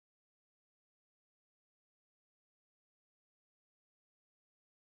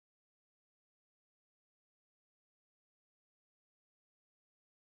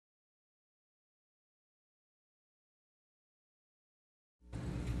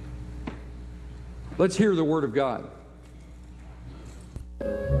Let's hear the word of God.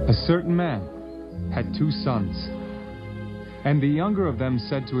 A certain man had 2 sons, and the younger of them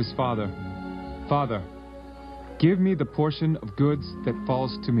said to his father, "Father, give me the portion of goods that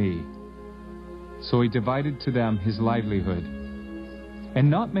falls to me." So he divided to them his livelihood. And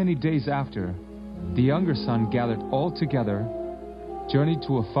not many days after, the younger son gathered all together, journeyed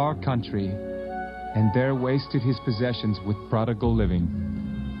to a far country, and there wasted his possessions with prodigal living.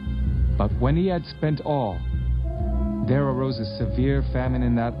 But when he had spent all, there arose a severe famine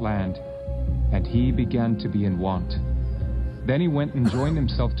in that land, and he began to be in want. Then he went and joined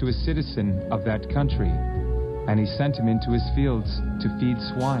himself to a citizen of that country, and he sent him into his fields to feed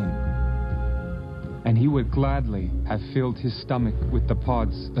swine. And he would gladly have filled his stomach with the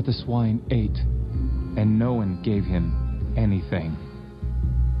pods that the swine ate, and no one gave him anything.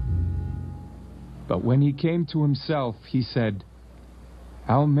 But when he came to himself, he said,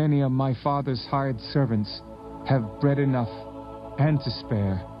 "How many of my father's hired servants have bread enough and to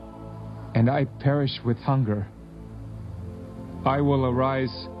spare, and I perish with hunger? I will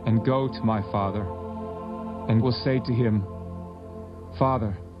arise and go to my father, and will say to him,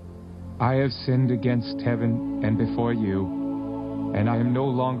 'Father, I have sinned against heaven and before you, and I am no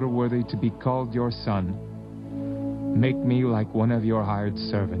longer worthy to be called your son. Make me like one of your hired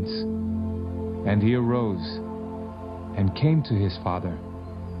servants.' And he arose and came to his father.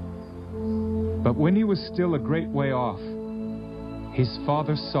 But when he was still a great way off, his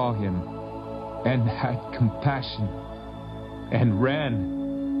father saw him and had compassion, and ran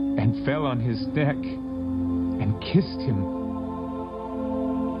and fell on his neck and kissed him.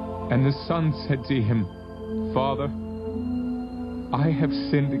 And the son said to him, 'Father, I have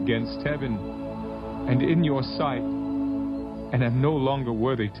sinned against heaven and in your sight, and am no longer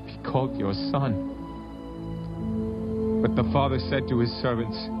worthy to be called your son.' But the father said to his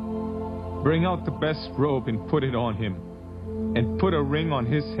servants, 'Bring out the best robe and put it on him, and put a ring on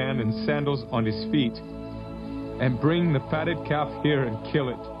his hand and sandals on his feet, and bring the fatted calf here and kill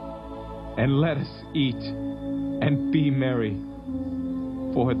it, and let us eat and be merry.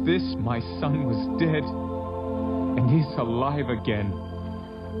 For this my son was dead, and he's alive again.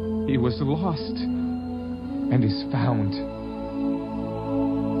 He was lost, and is found.'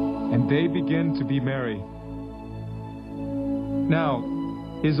 And they began to be merry. Now,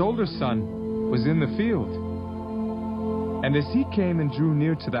 his older son was in the field, and as he came and drew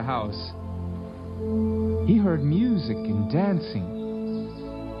near to the house, he heard music and dancing.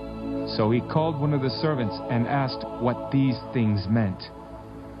 So he called one of the servants and asked what these things meant.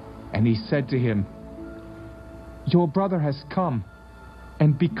 And he said to him, 'Your brother has come,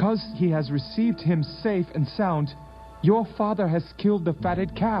 and because he has received him safe and sound, your father has killed the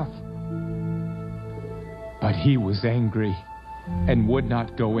fatted calf.' But he was angry and would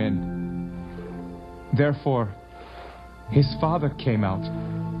not go in. Therefore, his father came out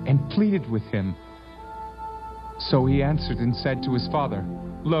and pleaded with him. So he answered and said to his father,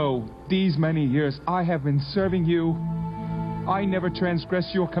 'Lo, these many years I have been serving you. I never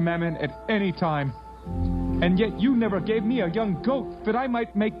transgressed your commandment at any time. And yet you never gave me a young goat that I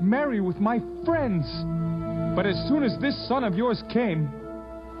might make merry with my friends. But as soon as this son of yours came,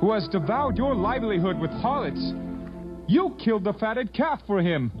 who has devoured your livelihood with harlots, you killed the fatted calf for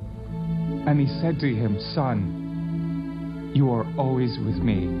him.' And he said to him, 'Son, you are always with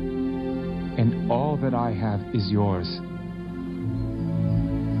me, and all that I have is yours.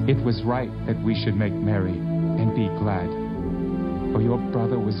 It was right that we should make merry and be glad, for your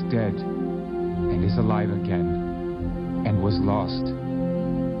brother was dead and is alive again, and was lost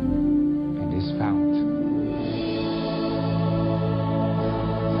and is found.'"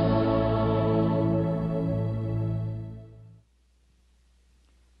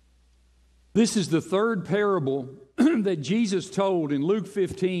 This is the third parable that Jesus told in Luke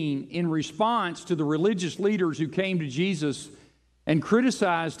 15 in response to the religious leaders who came to Jesus and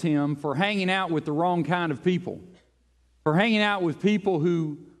criticized him for hanging out with the wrong kind of people, for hanging out with people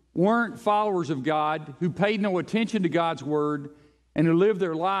who weren't followers of God, who paid no attention to God's word, and who lived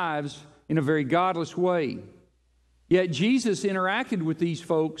their lives in a very godless way. Yet Jesus interacted with these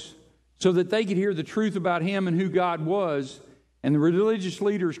folks so that they could hear the truth about him and who God was. And the religious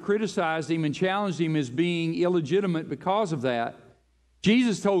leaders criticized him and challenged him as being illegitimate because of that.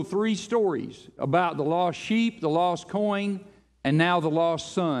 Jesus told 3 stories about the lost sheep, the lost coin, and now the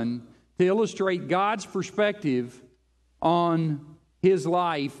lost son, to illustrate God's perspective on his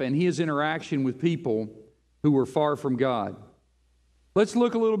life and his interaction with people who were far from God. Let's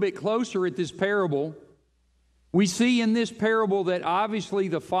look a little bit closer at this parable. We see in this parable that obviously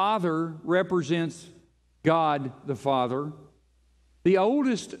the Father represents God the Father. The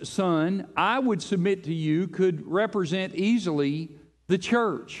oldest son, I would submit to you, could represent easily the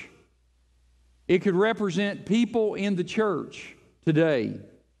church. It could represent people in the church today.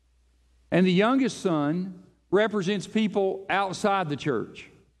 And the youngest son represents people outside the church,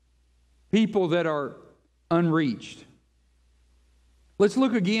 people that are unreached. Let's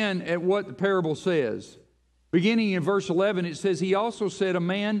look again at what the parable says. Beginning in verse 11, it says, He also said, a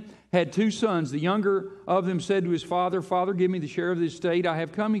man had two sons. The younger of them said to his father, Father, give me the share of this estate I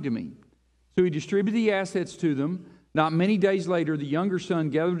have coming to me. So he distributed the assets to them. Not many days later, the younger son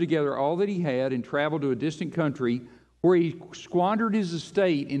gathered together all that he had and traveled to a distant country where he squandered his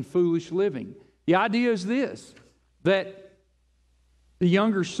estate in foolish living. The idea is this, that the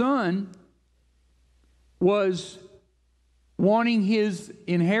younger son was wanting his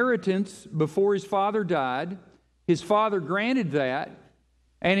inheritance before his father died. His father granted that,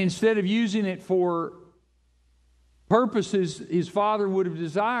 and instead of using it for purposes his father would have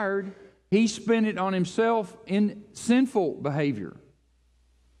desired, he spent it on himself in sinful behavior.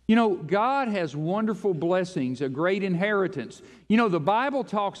 You know, God has wonderful blessings, a great inheritance. You know, the Bible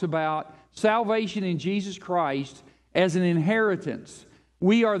talks about salvation in Jesus Christ as an inheritance.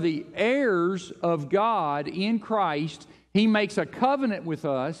 We are the heirs of God in Christ. He makes a covenant with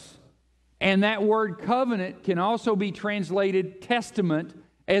us, and that word covenant can also be translated testament,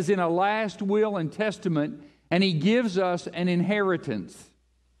 as in a last will and testament, and He gives us an inheritance.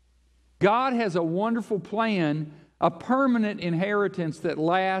 God has a wonderful plan, a permanent inheritance that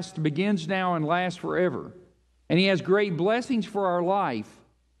lasts, begins now and lasts forever. And He has great blessings for our life,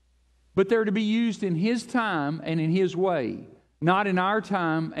 but they're to be used in His time and in His way, not in our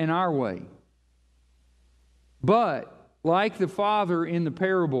time and our way. But, like the father in the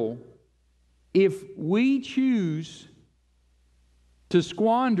parable, if we choose to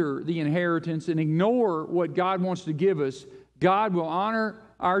squander the inheritance and ignore what God wants to give us, God will honor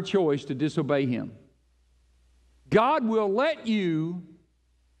our choice to disobey Him. God will let you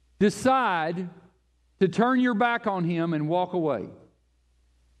decide to turn your back on Him and walk away.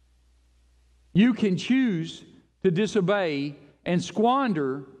 You can choose to disobey and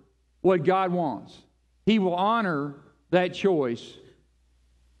squander what God wants. He will honor that choice.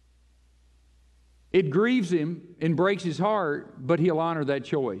 It grieves Him and breaks His heart, but He'll honor that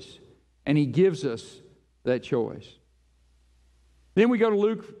choice. And He gives us that choice. Then we go to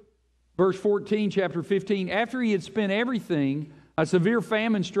Luke, verse 14, chapter 15. After he had spent everything, a severe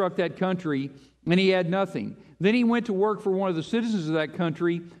famine struck that country, and he had nothing. Then he went to work for one of the citizens of that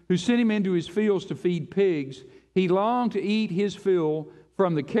country, who sent him into his fields to feed pigs. He longed to eat his fill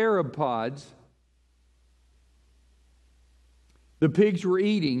from the carob pods the pigs were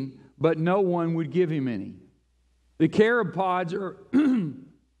eating, but no one would give him any. The carob pods are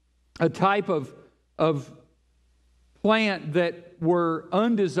a type of plant that were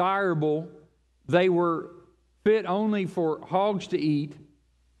undesirable. They were fit only for hogs to eat.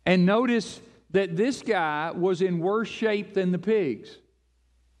 And notice that this guy was in worse shape than the pigs.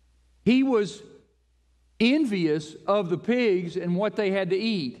 He was envious of the pigs and what they had to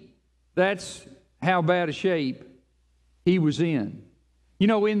eat. That's how bad a shape he was in. You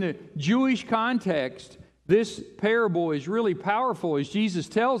know, in the Jewish context, this parable is really powerful, as Jesus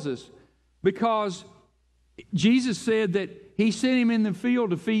tells us, because Jesus said that He sent him in the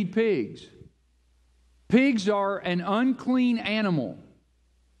field to feed pigs. Pigs are an unclean animal.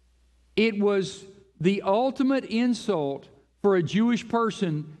 It was the ultimate insult for a Jewish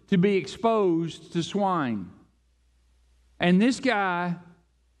person to be exposed to swine. And this guy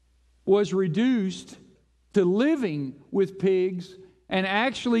was reduced to living with pigs and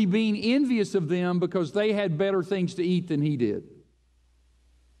actually being envious of them because they had better things to eat than he did.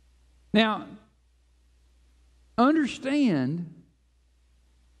 Now, understand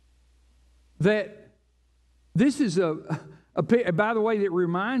that this is by the way, that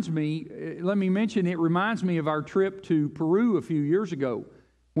reminds me, let me mention, it reminds me of our trip to Peru a few years ago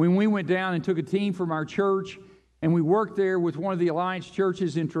when we went down and took a team from our church and we worked there with one of the Alliance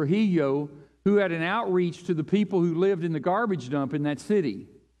churches in Trujillo who had an outreach to the people who lived in the garbage dump in that city.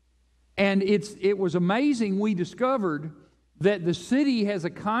 And it was amazing. We discovered that the city has a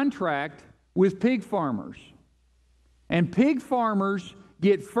contract with pig farmers. And pig farmers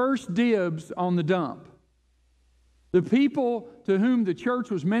get first dibs on the dump. The people to whom the church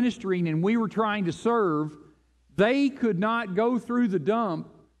was ministering and we were trying to serve, they could not go through the dump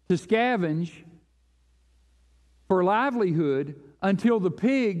to scavenge for livelihood until the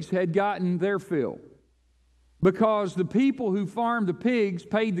pigs had gotten their fill. Because the people who farmed the pigs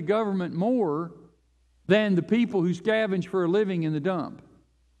paid the government more than the people who scavenged for a living in the dump.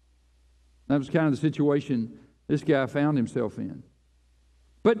 That was kind of the situation this guy found himself in.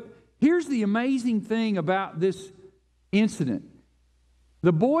 But here's the amazing thing about this incident.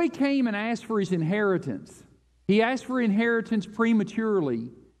 The boy came and asked for his inheritance. He asked for inheritance prematurely,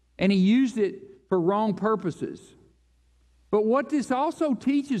 and he used it for wrong purposes. But what this also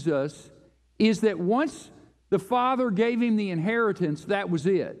teaches us is that once the father gave him the inheritance, that was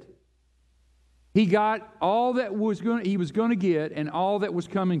it. He got all that he was going to get and all that was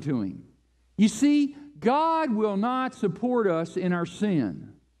coming to him. You see, God will not support us in our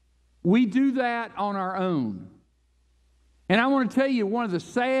sin. We do that on our own. And I want to tell you, one of the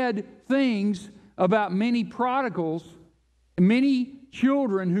sad things about many prodigals, many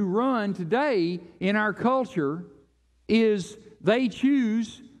children who run today in our culture, is they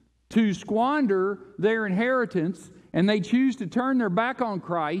choose to squander their inheritance, and they choose to turn their back on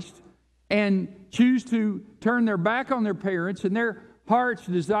Christ and choose to turn their back on their parents and their heart's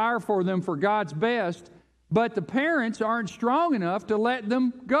desire for them for God's best, but the parents aren't strong enough to let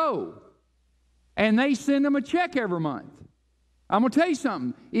them go. And they send them a check every month. I'm going to tell you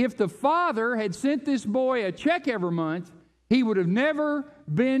something. If the father had sent this boy a check every month, he would have never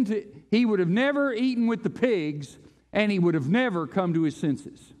eaten with the pigs, and he would have never come to his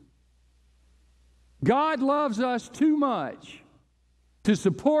senses. God loves us too much to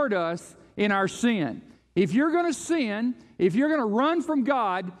support us in our sin. If you're going to sin, if you're going to run from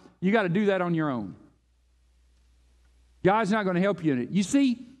God, you got to do that on your own. God's not going to help you in it. You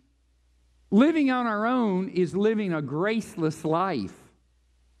see, living on our own is living a graceless life.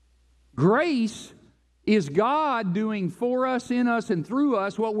 Grace is God doing for us, in us, and through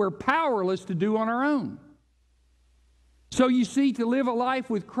us what we're powerless to do on our own. So you see, to live a life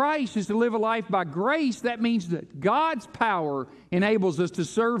with Christ is to live a life by grace. That means that God's power enables us to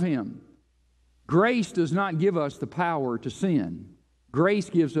serve Him. Grace does not give us the power to sin. Grace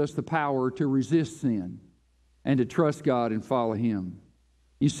gives us the power to resist sin and to trust God and follow Him.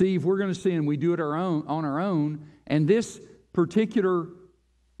 You see, if we're going to sin, we do it on our own, and this particular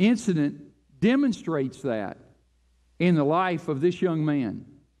incident demonstrates that in the life of this young man.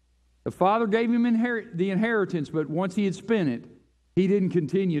 The father gave him the inheritance, but once he had spent it, he didn't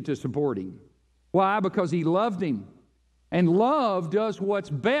continue to support him. Why? Because he loved him. And love does what's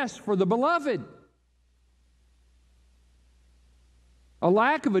best for the beloved. A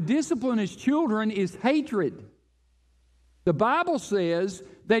lack of a discipline as children is hatred. The Bible says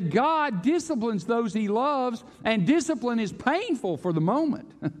that God disciplines those He loves, and discipline is painful for the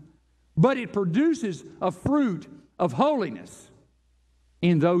moment, but it produces a fruit of holiness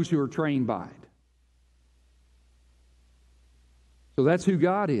in those who are trained by it. So that's who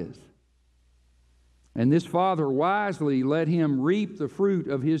God is. And this father wisely let him reap the fruit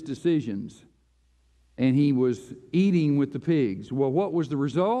of his decisions, and he was eating with the pigs. Well, what was the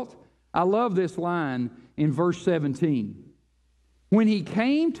result? I love this line in verse 17. When he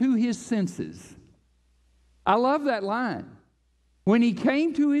came to his senses. I love that line. When he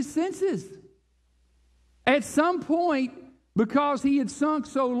came to his senses. At some point, because he had sunk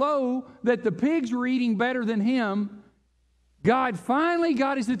so low that the pigs were eating better than him, God finally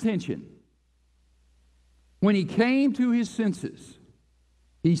got his attention. When he came to his senses,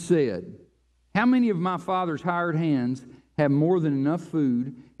 he said, "How many of my father's hired hands have more than enough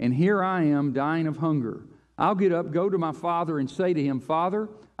food, and here I am dying of hunger? I'll get up, go to my father, and say to him, 'Father,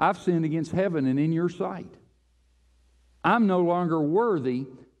 I've sinned against heaven and in your sight. I'm no longer worthy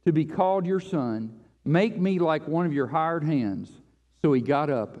to be called your son. Make me like one of your hired hands.' So he got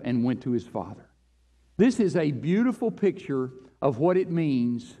up and went to his father." This is a beautiful picture of what it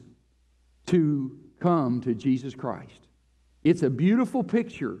means to come to Jesus Christ. It's a beautiful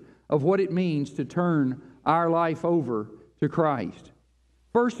picture of what it means to turn our life over to Christ.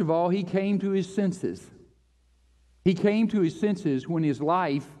 First of all, he came to his senses. He came to his senses when his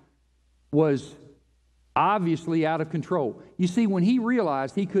life was obviously out of control. You see, when he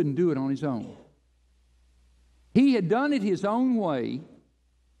realized he couldn't do it on his own. He had done it his own way.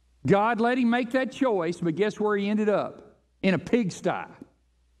 God let him make that choice, but guess where he ended up? In a pigsty.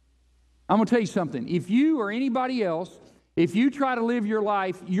 I'm going to tell you something. If you or anybody else, if you try to live your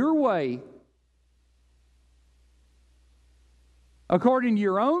life your way, according to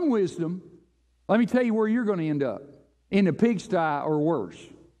your own wisdom, let me tell you where you're going to end up. In a pigsty or worse.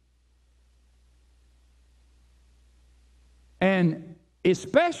 And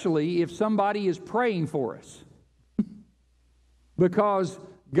especially if somebody is praying for us. Because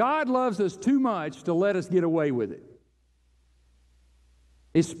God loves us too much to let us get away with it.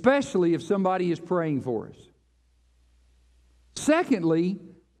 Especially if somebody is praying for us. Secondly,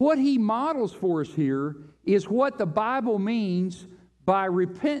 what he models for us here is what the Bible means by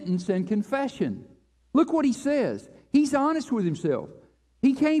repentance and confession. Look what he says. He's honest with himself.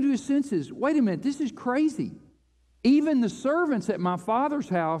 he came to his senses. Wait a minute, this is crazy. Even the servants at my father's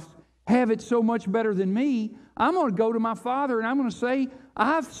house have it so much better than me. I'm going to go to my father and I'm going to say,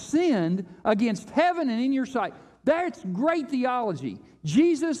 I've sinned against heaven and in your sight. That's great theology.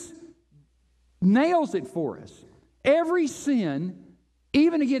 Jesus nails it for us. Every sin,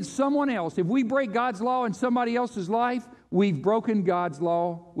 even against someone else, if we break God's law in somebody else's life, we've broken God's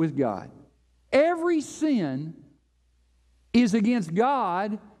law with God. Every sin is against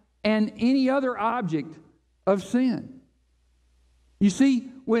God and any other object of sin. You see,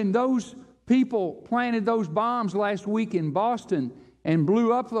 when those people planted those bombs last week in Boston and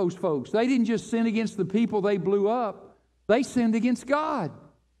blew up those folks, they didn't just sin against the people they blew up, they sinned against God.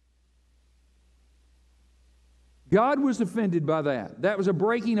 God was offended by that. That was a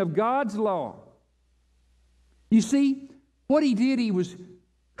breaking of God's law. You see, what he did, he was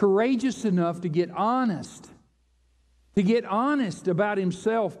courageous enough to get honest about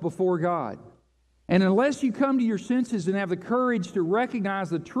himself before God. And unless you come to your senses and have the courage to recognize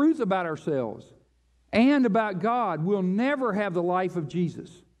the truth about ourselves and about God, we'll never have the life of Jesus.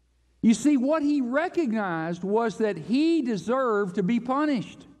 You see, what he recognized was that he deserved to be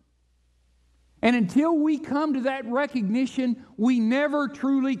punished. And until we come to that recognition, we never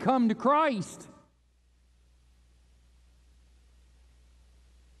truly come to Christ.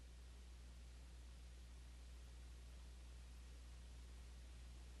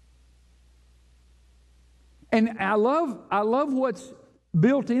 And I love what's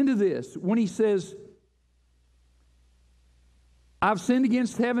built into this when he says, I've sinned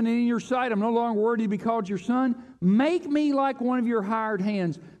against heaven and in your sight. I'm no longer worthy to be called your son. Make me like one of your hired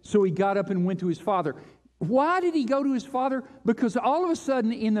hands. So he got up and went to his father. Why did he go to his father? Because all of a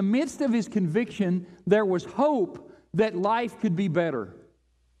sudden, in the midst of his conviction, there was hope that life could be better.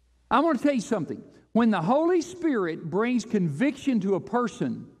 I want to tell you something. When the Holy Spirit brings conviction to a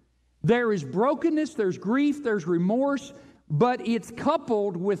person, there is brokenness, there's grief, there's remorse, but it's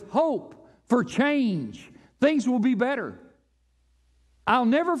coupled with hope for change. Things will be better. I'll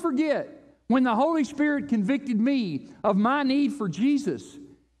never forget when the Holy Spirit convicted me of my need for Jesus,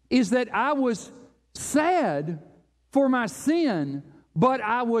 is that I was sad for my sin, but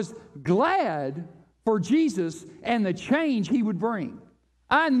I was glad for Jesus and the change he would bring.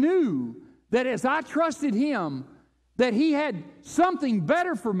 I knew that as I trusted him, that he had something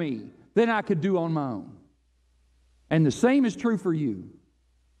better for me than I could do on my own. And the same is true for you.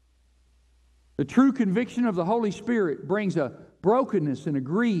 The true conviction of the Holy Spirit brings a brokenness and a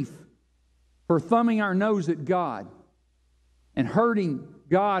grief for thumbing our nose at God and hurting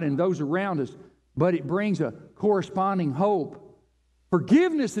God and those around us, but it brings a corresponding hope.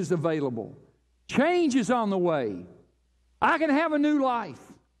 Forgiveness is available. Change is on the way. I can have a new life.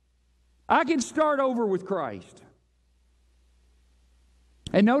 I can start over with Christ.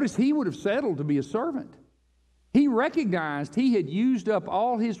 And notice he would have settled to be a servant. He recognized he had used up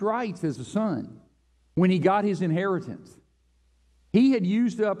all his rights as a son when he got his inheritance. He had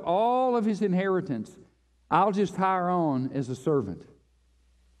used up all of his inheritance. I'll just hire on as a servant.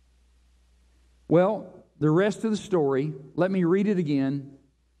 Well, the rest of the story, let me read it again.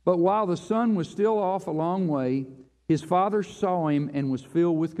 But while the son was still off a long way, his father saw him and was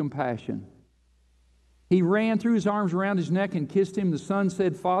filled with compassion. He ran, threw his arms around his neck and kissed him. The son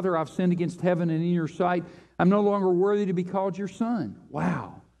said, Father, I've sinned against heaven and in your sight. I'm no longer worthy to be called your son.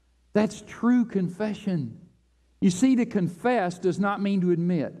 Wow, that's true confession. You see, to confess does not mean to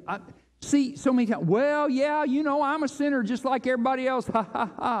admit. See, so many times, well, yeah, you know, I'm a sinner just like everybody else. Ha, ha,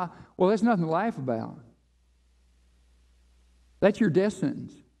 ha. Well, that's nothing to laugh about. That's your death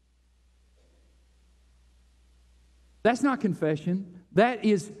sentence. That's not confession. That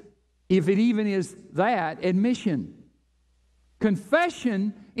is, if it even is that, admission.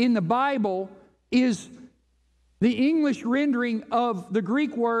 Confession in the Bible is the English rendering of the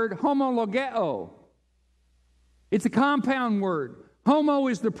Greek word homologeo. It's a compound word. Homo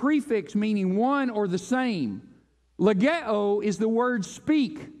is the prefix meaning one or the same. Logeo is the word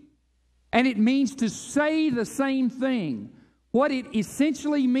speak, and it means to say the same thing. What it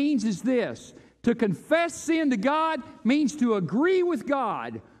essentially means is this: to confess sin to God means to agree with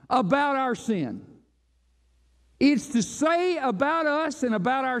God about our sin. It's to say about us and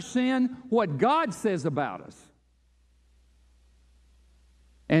about our sin what God says about us.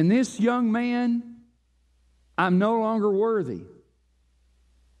 And this young man, I'm no longer worthy.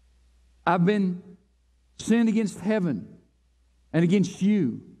 I've been sinned against heaven and against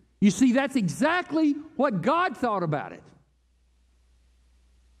you. You see, that's exactly what God thought about it.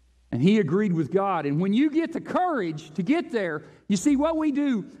 And he agreed with God. And when you get the courage to get there, you see what we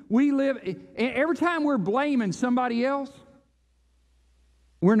do, we live, every time we're blaming somebody else,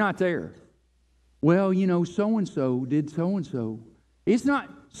 We're not there. Well, so-and-so did so-and-so. It's not,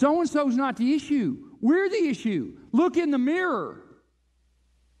 so-and-so's not the issue. We're the issue. Look in the mirror.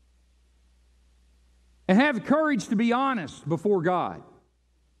 And have the courage to be honest before God.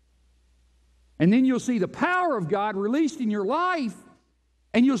 And then you'll see the power of God released in your life,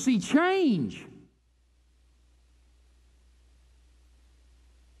 and you'll see change.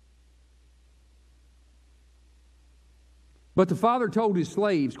 But the father told his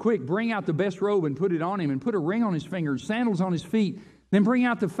slaves, quick, bring out the best robe and put it on him, and put a ring on his finger, sandals on his feet. Then bring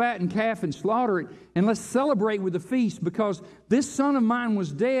out the fattened calf and slaughter it, and let's celebrate with the feast, because this son of mine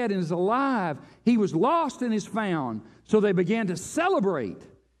was dead and is alive. He was lost and is found. So they began to celebrate.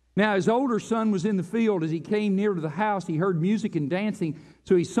 Now his older son was in the field. As he came near to the house, he heard music and dancing.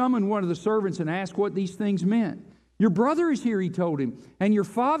 So he summoned one of the servants and asked what these things meant. Your brother is here, he told him, and your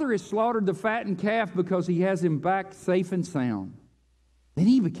father has slaughtered the fattened calf because he has him back safe and sound. Then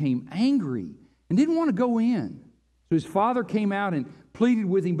he became angry and didn't want to go in. So his father came out and pleaded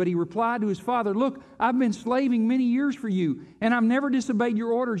with him, but he replied to his father, look, I've been slaving many years for you, and I've never disobeyed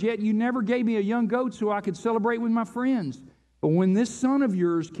your orders, yet you never gave me a young goat so I could celebrate with my friends. But when this son of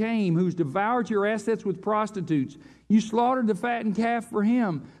yours came, who's devoured your assets with prostitutes, you slaughtered the fattened calf for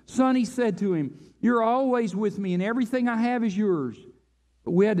him. Son, he said to him, you're always with me, and everything I have is yours.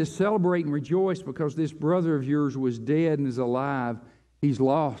 But we had to celebrate and rejoice because this brother of yours was dead and is alive. He's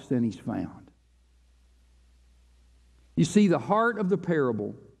lost and he's found. You see, the heart of the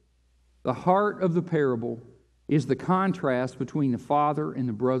parable is the contrast between the father and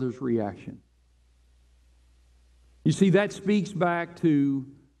the brother's reaction. You see, that speaks back to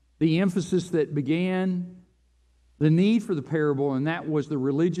the emphasis that began the need for the parable, and that was the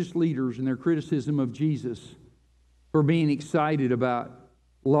religious leaders and their criticism of Jesus for being excited about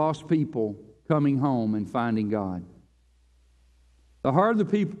lost people coming home and finding God. The heart of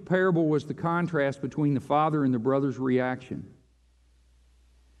the parable was the contrast between the father and the brother's reaction.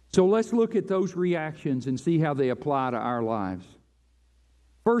 So let's look at those reactions and see how they apply to our lives.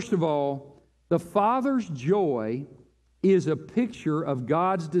 First of all, the father's joy is a picture of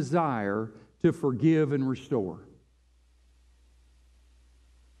God's desire to forgive and restore.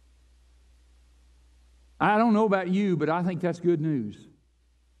 I don't know about you, but I think that's good news.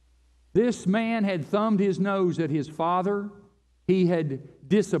 This man had thumbed his nose at his father. He had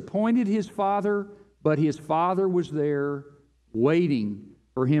disappointed his father, but his father was there waiting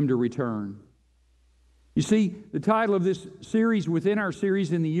for him to return. You see, the title of this series, within our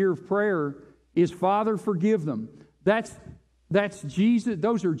series in the Year of Prayer, is Father, Forgive Them. That's Jesus.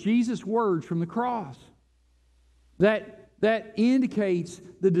 Those are Jesus' words from the cross. That indicates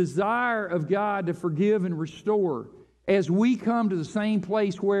the desire of God to forgive and restore. As we come to the same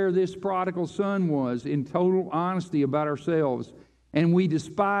place where this prodigal son was, in total honesty about ourselves, and we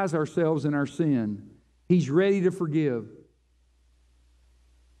despise ourselves and our sin, He's ready to forgive.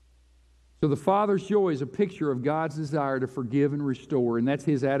 So the Father's joy is a picture of God's desire to forgive and restore, and that's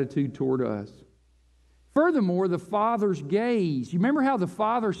His attitude toward us. Furthermore, the Father's gaze. You remember how the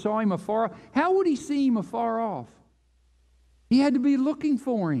Father saw him afar off? How would He see him afar off? He had to be looking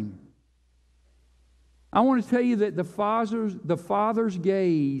for him. I want to tell you that the Father's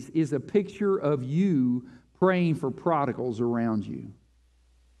gaze is a picture of you praying for prodigals around you.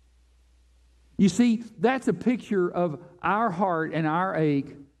 You see, that's a picture of our heart and our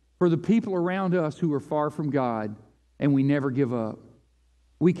ache for the people around us who are far from God, and we never give up.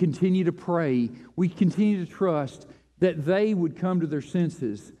 We continue to pray. We continue to trust that they would come to their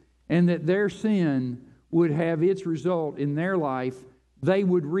senses and that their sin would have its result in their life. They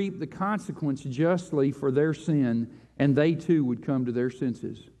would reap the consequence justly for their sin, and they too would come to their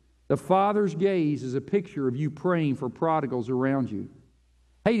senses. The Father's gaze is a picture of you praying for prodigals around you.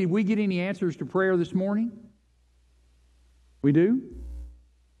 Hey, did we get any answers to prayer this morning? We do?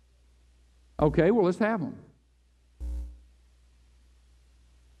 Okay, well, let's have them.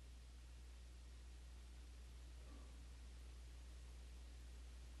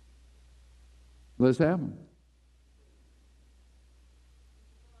 Let's have them.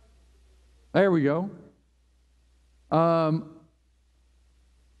 There we go. God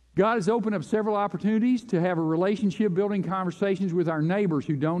has opened up several opportunities to have a relationship building conversations with our neighbors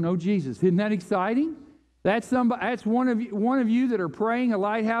who don't know Jesus. Isn't that exciting? That's one of you that are praying a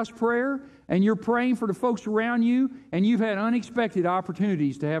lighthouse prayer, and you're praying for the folks around you, and you've had unexpected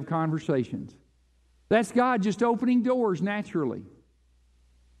opportunities to have conversations. That's God just opening doors naturally.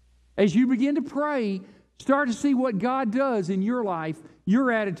 As you begin to pray, start to see what God does in your life,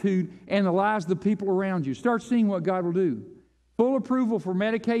 your attitude, and the lives of the people around you. Start seeing what God will do. Full approval for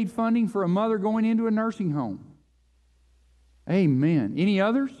Medicaid funding for a mother going into a nursing home. Amen. Any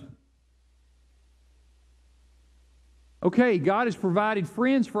others? Okay, God has provided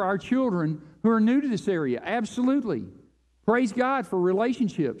friends for our children who are new to this area. Absolutely. Praise God for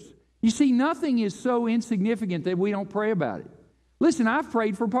relationships. You see, nothing is so insignificant that we don't pray about it. Listen, I've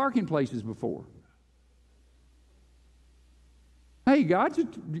prayed for parking places before. Hey, God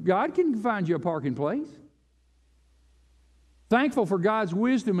can find you a parking place. Thankful for God's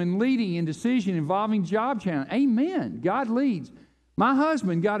wisdom and leading in decision involving job challenge. Amen. God leads. My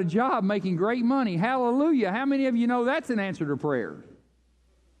husband got a job making great money. Hallelujah. How many of you know that's an answer to prayer?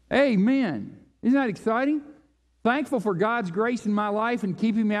 Amen. Isn't that exciting? Thankful for God's grace in my life and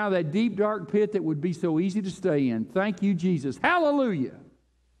keeping me out of that deep, dark pit that would be so easy to stay in. Thank you, Jesus. Hallelujah.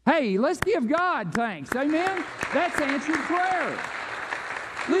 Hey, let's give God thanks. Amen? That's answered prayer.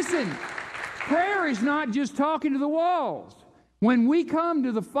 Listen, prayer is not just talking to the walls. When we come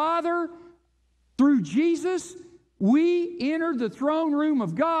to the Father through Jesus, we enter the throne room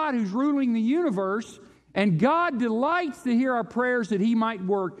of God who's ruling the universe, and God delights to hear our prayers that He might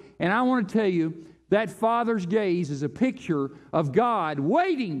work. And I want to tell you, that Father's gaze is a picture of God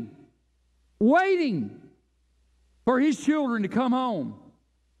waiting for His children to come home.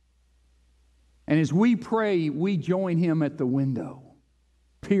 And as we pray, we join Him at the window,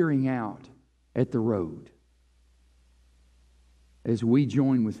 peering out at the road as we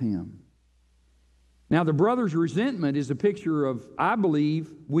join with Him. Now, the brother's resentment is a picture of, I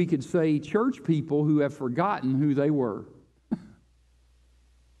believe, we could say, church people who have forgotten who they were.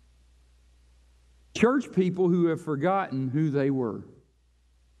 Church people who have forgotten who they were.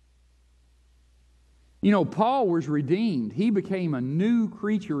 You know, Paul was redeemed. He became a new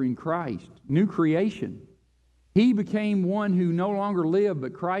creature in Christ, new creation. He became one who no longer lived,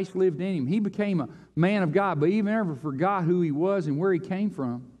 but Christ lived in him. He became a man of God, but he never forgot who he was and where he came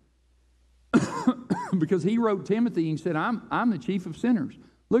from. Because he wrote Timothy and said, I'm the chief of sinners.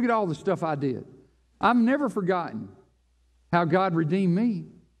 Look at all the stuff I did. I've never forgotten how God redeemed me.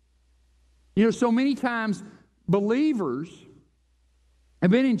 You know, so many times believers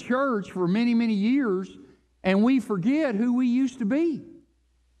have been in church for many, many years, and we forget who we used to be.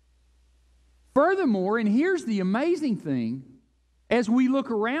 Furthermore, and here's the amazing thing, as we look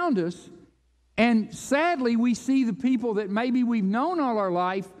around us, and sadly we see the people that maybe we've known all our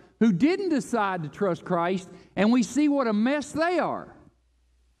life who didn't decide to trust Christ, and we see what a mess they are.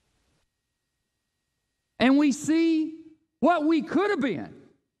 And we see what we could have been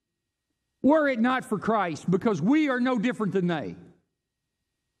were it not for Christ, because we are no different than they.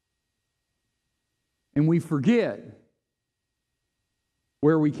 And we forget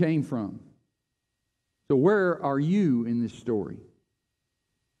where we came from. So where are you in this story?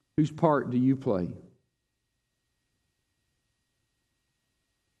 Whose part do you play?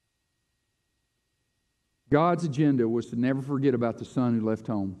 God's agenda was to never forget about the son who left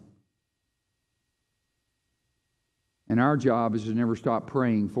home. And our job is to never stop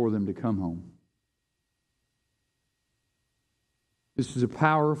praying for them to come home. This is a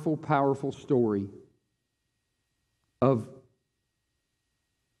powerful, powerful story of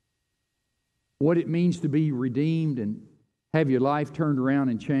what it means to be redeemed and have your life turned around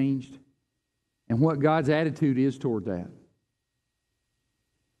and changed, and what God's attitude is toward that.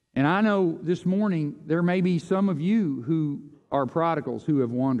 And I know this morning there may be some of you who are prodigals who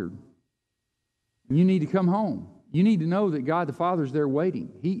have wandered. You need to come home. You need to know that God the Father is there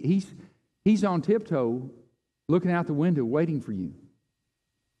waiting. He's on tiptoe looking out the window waiting for you.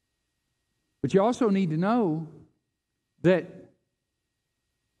 But you also need to know that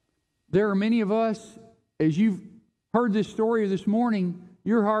there are many of us, as you've heard this story this morning,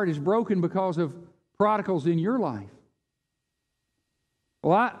 your heart is broken because of prodigals in your life.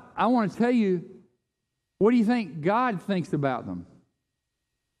 Well, I want to tell you, what do you think God thinks about them?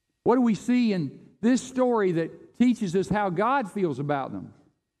 What do we see in this story that teaches us how God feels about them?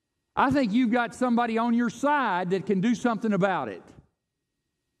 I think you've got somebody on your side that can do something about it.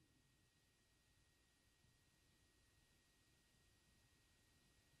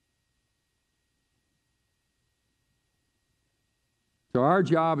 So our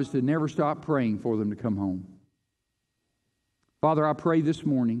job is to never stop praying for them to come home. Father, I pray this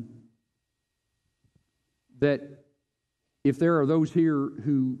morning that if there are those here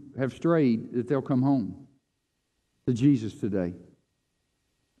who have strayed, that they'll come home to Jesus today.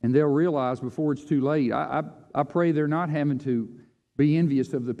 And they'll realize before it's too late. I pray they're not having to be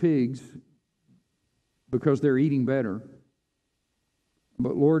envious of the pigs because they're eating better.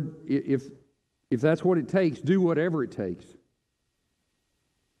 But Lord, if that's what it takes, do whatever it takes.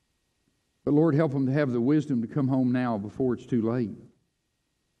 But Lord, help them to have the wisdom to come home now before it's too late.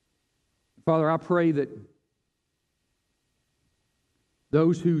 Father, I pray that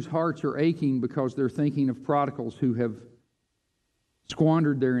those whose hearts are aching because they're thinking of prodigals who have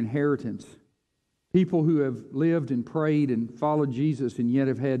squandered their inheritance, people who have lived and prayed and followed Jesus and yet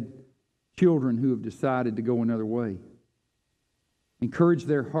have had children who have decided to go another way. Encourage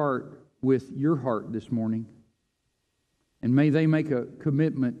their heart with your heart this morning. And may they make a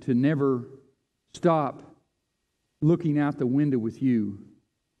commitment to never stop looking out the window with you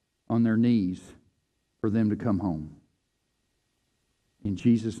on their knees for them to come home. In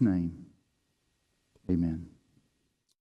Jesus' name, amen.